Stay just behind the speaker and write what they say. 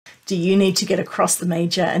Do you need to get across the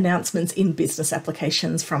major announcements in business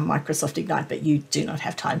applications from Microsoft Ignite, but you do not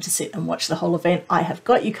have time to sit and watch the whole event? I have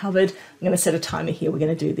got you covered. I'm going to set a timer here. We're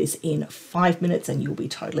going to do this in 5 minutes and you'll be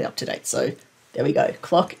totally up to date. So there we go.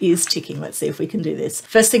 Clock is ticking. Let's see if we can do this.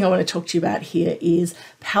 First thing I want to talk to you about here is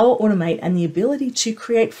Power Automate and the ability to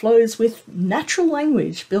create flows with natural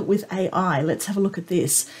language built with AI. Let's have a look at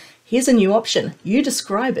this. Here's a new option. You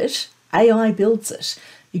describe it, AI builds it.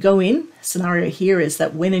 You go in, scenario here is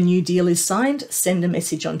that when a new deal is signed, send a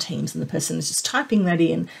message on Teams, and the person is just typing that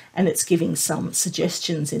in and it's giving some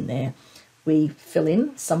suggestions in there. We fill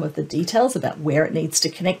in some of the details about where it needs to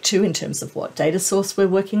connect to in terms of what data source we're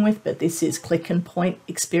working with, but this is click and point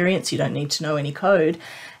experience. You don't need to know any code.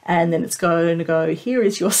 And then it's going to go, here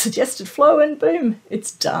is your suggested flow, and boom,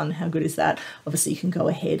 it's done. How good is that? Obviously, you can go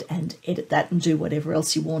ahead and edit that and do whatever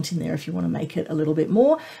else you want in there if you want to make it a little bit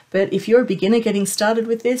more. But if you're a beginner getting started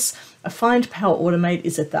with this, I find Power Automate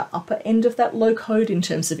is at the upper end of that low code in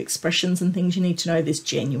terms of expressions and things you need to know. This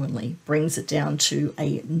genuinely brings it down to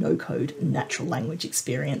a no code natural language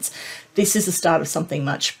experience. This is the start of something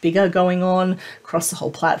much bigger going on across the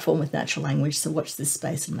whole platform with natural language. So watch this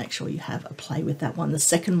space and make sure you have a play with that one. The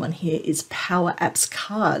second one here is Power Apps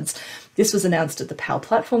Cards. This was announced at the Power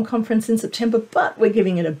Platform conference in September, but we're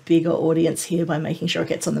giving it a bigger audience here by making sure it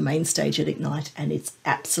gets on the main stage at Ignite, and it's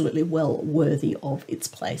absolutely well worthy of its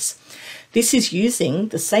place. This is using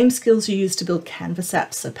the same skills you use to build Canvas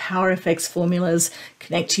apps, so Power FX formulas,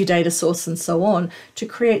 connect to your data source and so on, to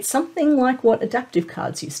create something like what adaptive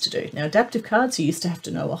cards used to do. Now, adaptive cards, you used to have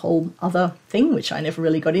to know a whole other thing, which I never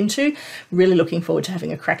really got into. Really looking forward to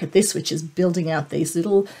having a crack at this, which is building out these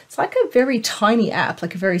little, it's like a very tiny app,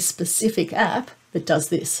 like a very specific app that does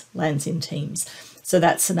this, lands in Teams. So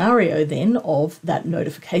that scenario then of that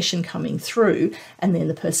notification coming through, and then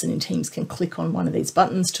the person in Teams can click on one of these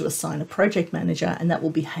buttons to assign a project manager, and that will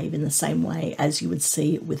behave in the same way as you would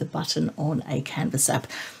see with a button on a Canvas app.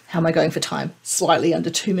 How am I going for time? Slightly under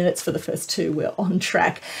 2 minutes for the first two. We're on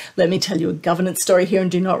track. Let me tell you a governance story here,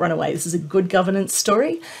 and do not run away. This is a good governance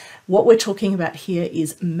story. What we're talking about here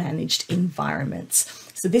is managed environments.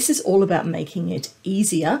 So this is all about making it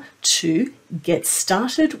easier to get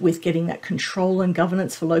started with getting that control and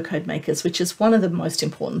governance for low-code makers, which is one of the most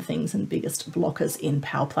important things and biggest blockers in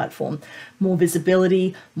Power Platform. More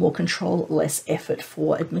visibility, more control, less effort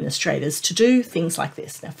for administrators to do things like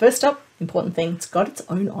this. Now, first up, important thing, it's got its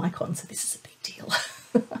own icon, so this is a big deal.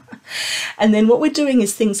 And then what we're doing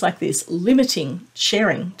is things like this, limiting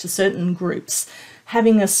sharing to certain groups,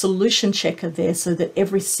 having a solution checker there so that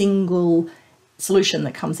every single solution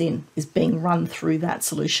that comes in is being run through that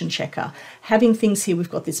solution checker. Having things here, we've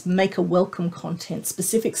got this maker welcome content,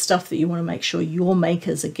 specific stuff that you want to make sure your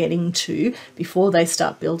makers are getting to before they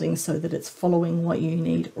start building so that it's following what you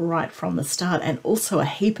need right from the start, and also a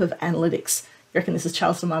heap of analytics. You reckon this is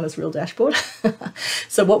Charles Lamanna's real dashboard?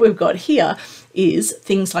 So what we've got here is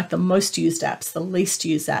things like the most used apps, the least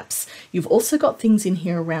used apps. You've also got things in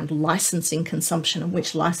here around licensing consumption and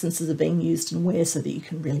which licenses are being used and where, so that you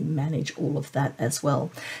can really manage all of that as well.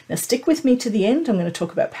 Now stick with me to the end. I'm going to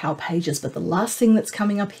talk about Power Pages, but the last thing that's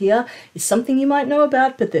coming up here is something you might know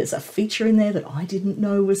about, but there's a feature in there that I didn't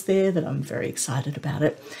know was there that I'm very excited about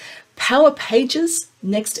it. Power Pages,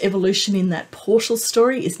 next evolution in that portal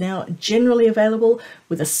story, is now generally available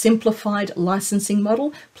with a simplified licensing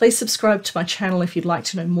model. Please subscribe to my channel if you'd like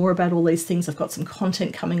to know more about all these things. I've got some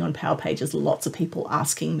content coming on Power Pages, lots of people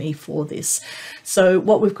asking me for this. So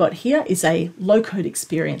what we've got here is a low-code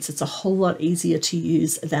experience. It's a whole lot easier to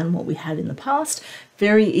use than what we had in the past.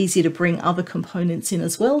 Very easy to bring other components in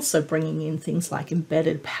as well. So bringing in things like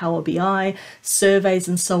embedded Power BI, surveys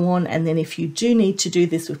and so on. And then if you do need to do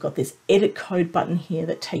this, we've got this edit code button here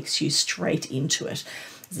that takes you straight into it.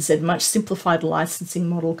 As I said, much simplified licensing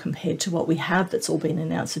model compared to what we have that's all been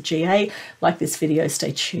announced at GA. Like this video,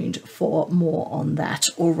 stay tuned for more on that.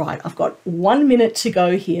 All right, I've got 1 minute to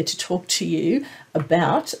go here to talk to you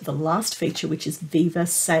about the last feature, which is Viva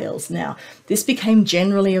Sales. Now, this became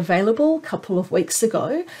generally available a couple of weeks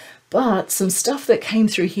ago, but some stuff that came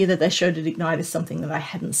through here that they showed at Ignite is something that I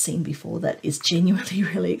hadn't seen before that is genuinely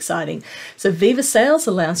really exciting. So Viva Sales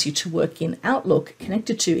allows you to work in Outlook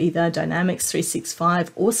connected to either Dynamics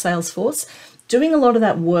 365 or Salesforce, doing a lot of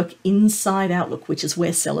that work inside Outlook, which is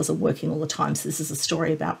where sellers are working all the time. So this is a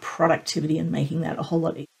story about productivity and making that a whole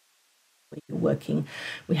lot easier. where you're working.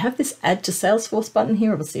 We have this add to Salesforce button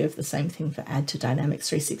here. Obviously, we have the same thing for add to Dynamics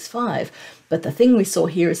 365. But the thing we saw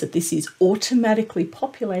here is that this is automatically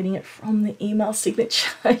populating it from the email signature.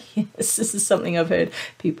 Yes, this is something I've heard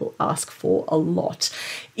people ask for a lot.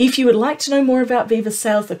 If you would like to know more about Viva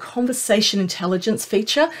Sales, the conversation intelligence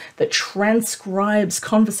feature that transcribes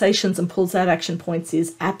conversations and pulls out action points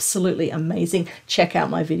is absolutely amazing. Check out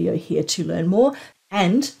my video here to learn more,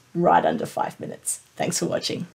 and right under 5 minutes. Thanks for watching.